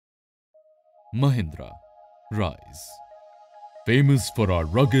Mahindra, Rise. Famous for our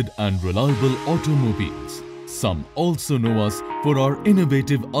rugged and reliable automobiles, some also know us for our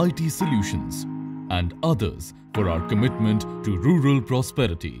innovative IT solutions and others for our commitment to rural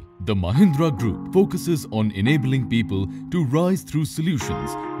prosperity. The Mahindra Group focuses on enabling people to rise through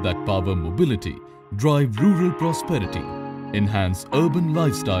solutions that power mobility, drive rural prosperity, enhance urban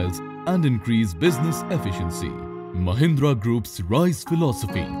lifestyles and increase business efficiency. Mahindra Group's RISE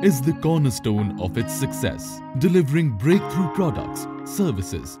philosophy is the cornerstone of its success, delivering breakthrough products,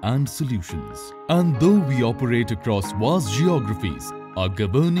 services and solutions. And though we operate across vast geographies, our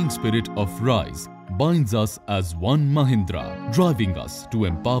governing spirit of RISE binds us as one Mahindra, driving us to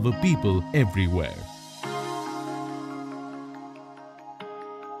empower people everywhere.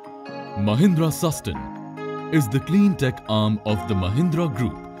 Mahindra Susten is the Cleantech arm of the Mahindra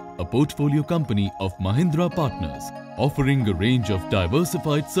Group, a portfolio company of Mahindra partners, offering a range of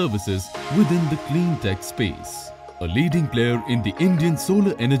diversified services within the Cleantech space. A leading player in the Indian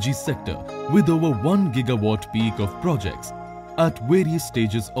solar energy sector with over 1 gigawatt peak of projects at various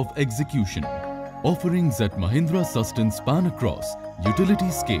stages of execution. Offerings at Mahindra Susten span across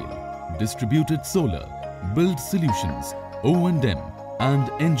utility scale, distributed solar, build solutions, O&M and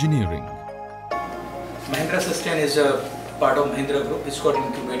engineering. Mahindra Susten is a part of Mahindra Group, which got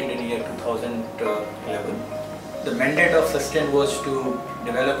incubated in the year 2011. The mandate of Susten was to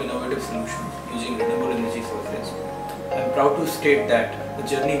develop innovative solutions using renewable energy sources. I am proud to state that the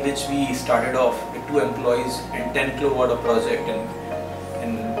journey which we started off with 2 employees and 10 kilowatt of project in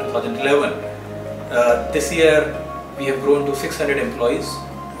 2011, this year we have grown to 600 employees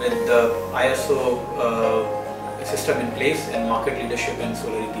with the ISO system in place and market leadership in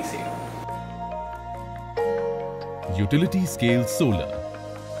solar EPC. Utility scale solar,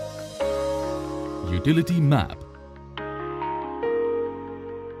 utility map,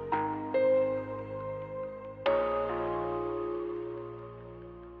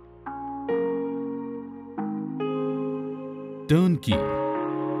 turnkey.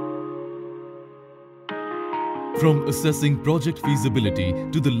 From assessing project feasibility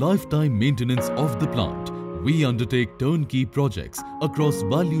to the lifetime maintenance of the plant, we undertake turnkey projects across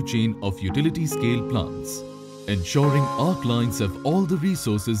value chain of utility scale plants, ensuring our clients have all the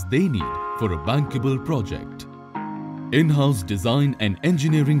resources they need for a bankable project. In-house design and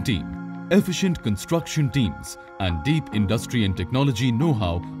engineering team, efficient construction teams and deep industry and technology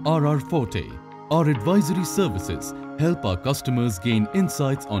know-how are our forte. Our advisory services help our customers gain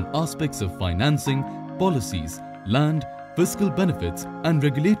insights on aspects of financing, policies, land, fiscal benefits and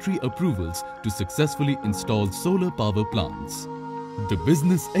regulatory approvals to successfully install solar power plants. The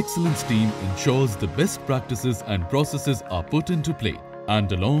Business Excellence team ensures the best practices and processes are put into play,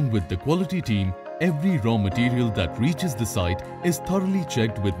 and along with the quality team, every raw material that reaches the site is thoroughly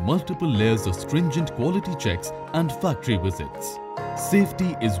checked with multiple layers of stringent quality checks and factory visits.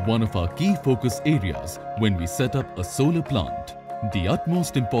 Safety is one of our key focus areas when we set up a solar plant. The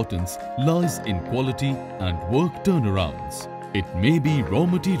utmost importance lies in quality and work turnarounds. It may be raw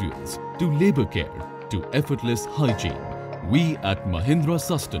materials to labor care to effortless hygiene. We at Mahindra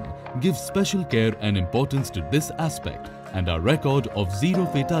Susten give special care and importance to this aspect, and our record of 0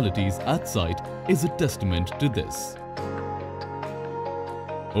 fatalities at site is a testament to this.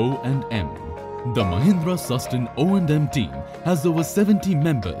 O&M. The Mahindra Susten O&M team has over 70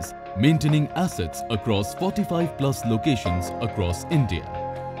 members maintaining assets across 45 plus locations across India.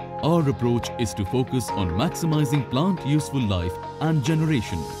 Our approach is to focus on maximizing plant useful life and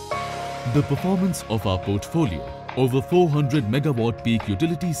generation. The performance of our portfolio, over 400 megawatt peak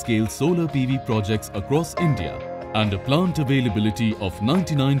utility scale solar PV projects across India and a plant availability of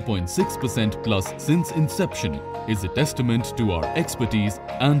 99.6% plus since inception is a testament to our expertise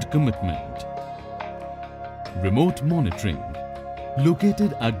and commitment. Remote monitoring.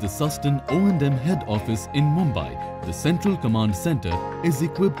 Located at the Susten O&M head office in Mumbai, the Central Command Center is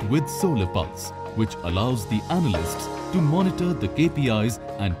equipped with Solar Pulse, which allows the analysts to monitor the KPIs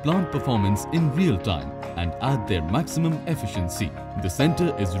and plant performance in real time and at their maximum efficiency. The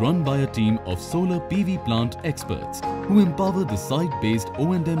center is run by a team of solar PV plant experts who empower the site-based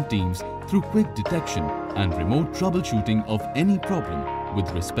O&M teams through quick detection and remote troubleshooting of any problem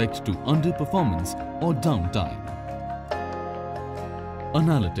with respect to underperformance or downtime.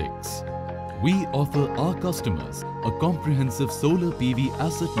 Analytics. We offer our customers a comprehensive solar PV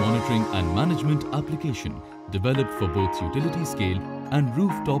asset monitoring and management application developed for both utility scale and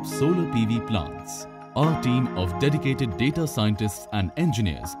rooftop solar PV plants. Our team of dedicated data scientists and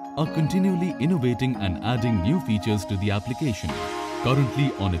engineers are continually innovating and adding new features to the application.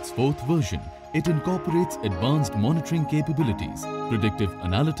 Currently on its 4th version, It incorporates advanced monitoring capabilities, predictive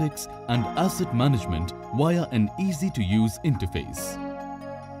analytics, and asset management via an easy-to-use interface.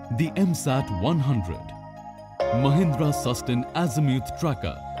 The MSAT 100, Mahindra Susten Azimuth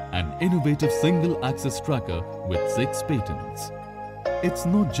Tracker, an innovative single-axis tracker with 6 patents. It's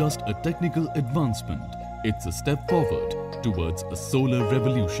not just a technical advancement, it's a step forward towards a solar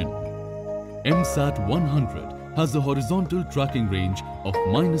revolution. MSAT 100 has a horizontal tracking range of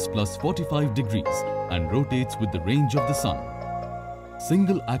 -+45 degrees and rotates with the range of the sun.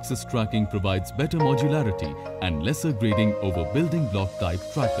 Single-axis tracking provides better modularity and lesser grading over building block type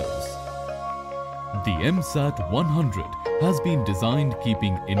trackers. The MSAT 100 has been designed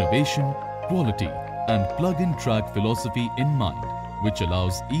keeping innovation, quality and plug-and track philosophy in mind, which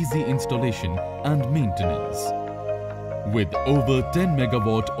allows easy installation and maintenance. With over 10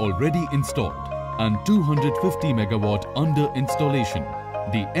 MW already installed and 250 MW under installation,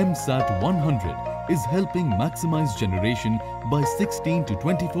 the MSAT 100 is helping maximize generation by 16 to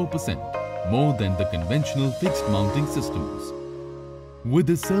 24% more than the conventional fixed mounting systems. With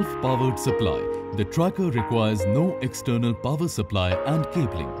a self-powered supply, the tracker requires no external power supply and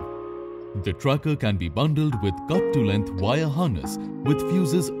cabling. The tracker can be bundled with cut-to-length wire harness with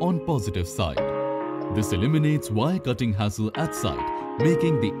fuses on positive side. This eliminates wire cutting hassle at site,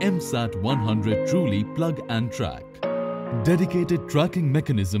 making the MSAT 100 truly plug and track. Dedicated tracking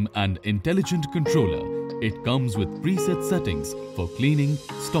mechanism and intelligent controller, it comes with preset settings for cleaning,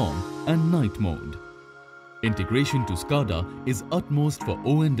 storm and night mode. Integration to SCADA is utmost for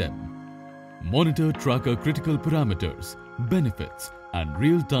O&M. Monitor tracker critical parameters, benefits and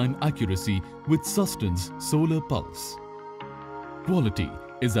real-time accuracy with Susten's Solar Pulse. Quality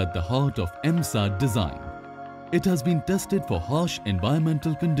is at the heart of MSAT design. It has been tested for harsh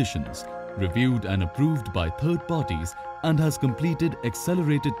environmental conditions, reviewed and approved by third parties and has completed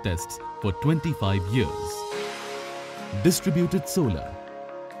accelerated tests for 25 years. Distributed solar.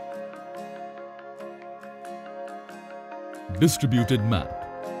 Distributed map.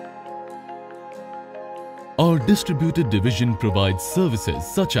 Our distributed division provides services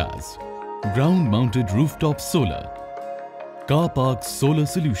such as ground-mounted rooftop solar, car park solar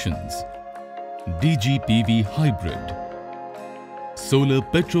solutions, DG/PV hybrid, solar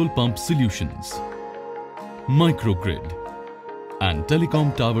petrol pump solutions, microgrid, and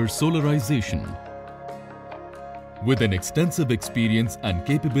telecom tower solarization. With an extensive experience and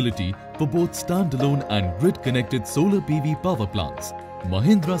capability for both standalone and grid-connected solar PV power plants,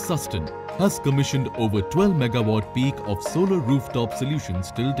 Mahindra Susten has commissioned over 12 MW peak of solar rooftop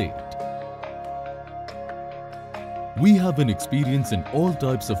solutions till date. We have an experience in all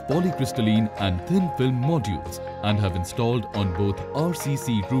types of polycrystalline and thin film modules and have installed on both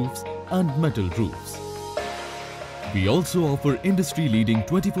RCC roofs and metal roofs. We also offer industry-leading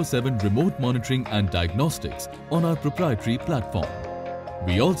 24/7 remote monitoring and diagnostics on our proprietary platform.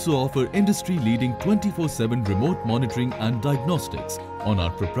 We also offer industry-leading 24/7 remote monitoring and diagnostics on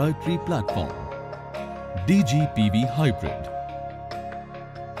our proprietary platform. DG/PV Hybrid.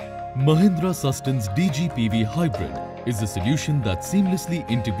 Mahindra Susten's DG/PV Hybrid is a solution that seamlessly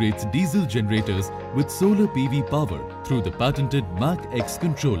integrates diesel generators with solar PV power through the patented MAC-X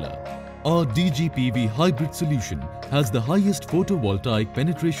controller. Our DG/PV Hybrid solution has the highest photovoltaic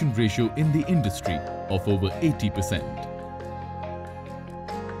penetration ratio in the industry of over 80%.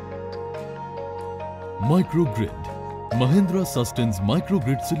 Microgrid. Mahindra Susten's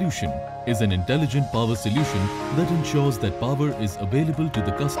microgrid solution is an intelligent power solution that ensures that power is available to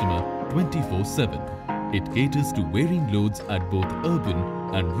the customer 24/7. It caters to varying loads at both urban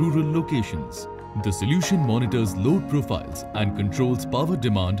and rural locations. The solution monitors load profiles and controls power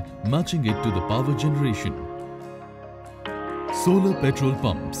demand, matching it to the power generation. Solar petrol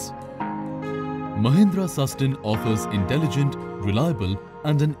pumps. Mahindra Susten offers intelligent, reliable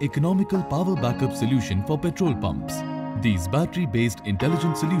and an economical power backup solution for petrol pumps. These battery-based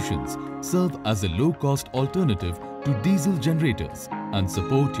intelligent solutions serve as a low-cost alternative to diesel generators and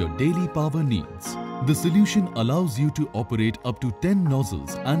support your daily power needs. The solution allows you to operate up to 10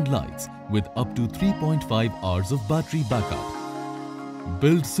 nozzles and lights with up to 3.5 hours of battery backup.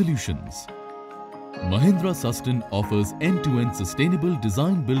 Build solutions. Mahindra Susten offers end-to-end sustainable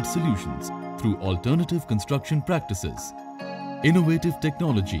design-build solutions through alternative construction practices, innovative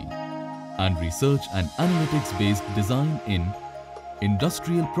technology, and research and analytics-based design in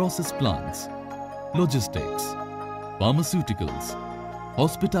industrial process plants, logistics, pharmaceuticals,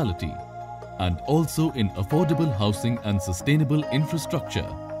 hospitality, and also in affordable housing and sustainable infrastructure.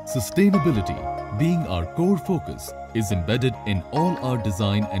 Sustainability, being our core focus, is embedded in all our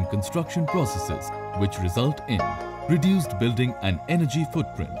design and construction processes which result in reduced building and energy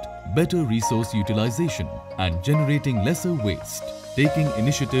footprint, better resource utilization, and generating lesser waste. Taking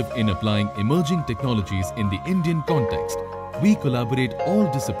initiative in applying emerging technologies in the Indian context, we collaborate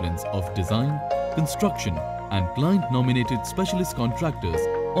all disciplines of design, construction, and client-nominated specialist contractors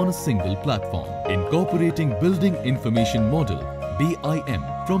on a single platform. Incorporating Building Information Model (BIM)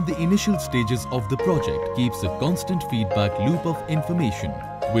 from the initial stages of the project keeps a constant feedback loop of information,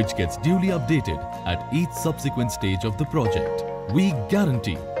 which gets duly updated at each subsequent stage of the project. We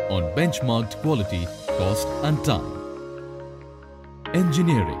guarantee on benchmarked quality, cost, and time.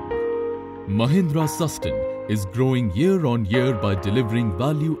 Engineering. Mahindra Susten is growing year on year by delivering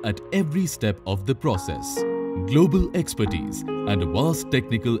value at every step of the process. Global expertise and a vast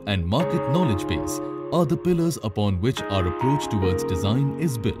technical and market knowledge base are the pillars upon which our approach towards design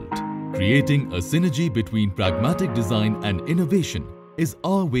is built. Creating a synergy between pragmatic design and innovation is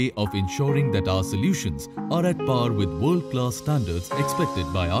our way of ensuring that our solutions are at par with world-class standards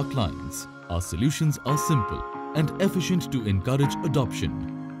expected by our clients. Our solutions are simple and efficient to encourage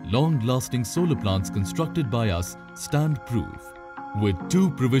adoption. Long-lasting solar plants constructed by us stand proof. With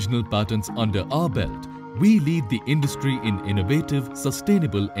 2 provisional patents under our belt, we lead the industry in innovative,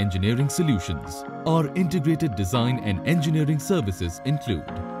 sustainable engineering solutions. Our integrated design and engineering services include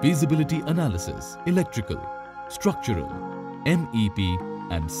feasibility analysis, electrical, structural, MEP,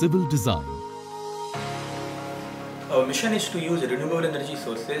 and civil design. Our mission is to use renewable energy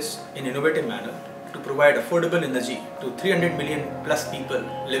sources in innovative manner to provide affordable energy to 300 million plus people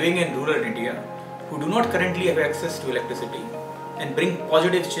living in rural India who do not currently have access to electricity and bring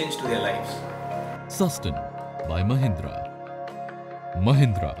positive change to their lives. Susten by Mahindra.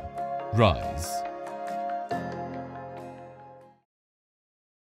 Mahindra, rise.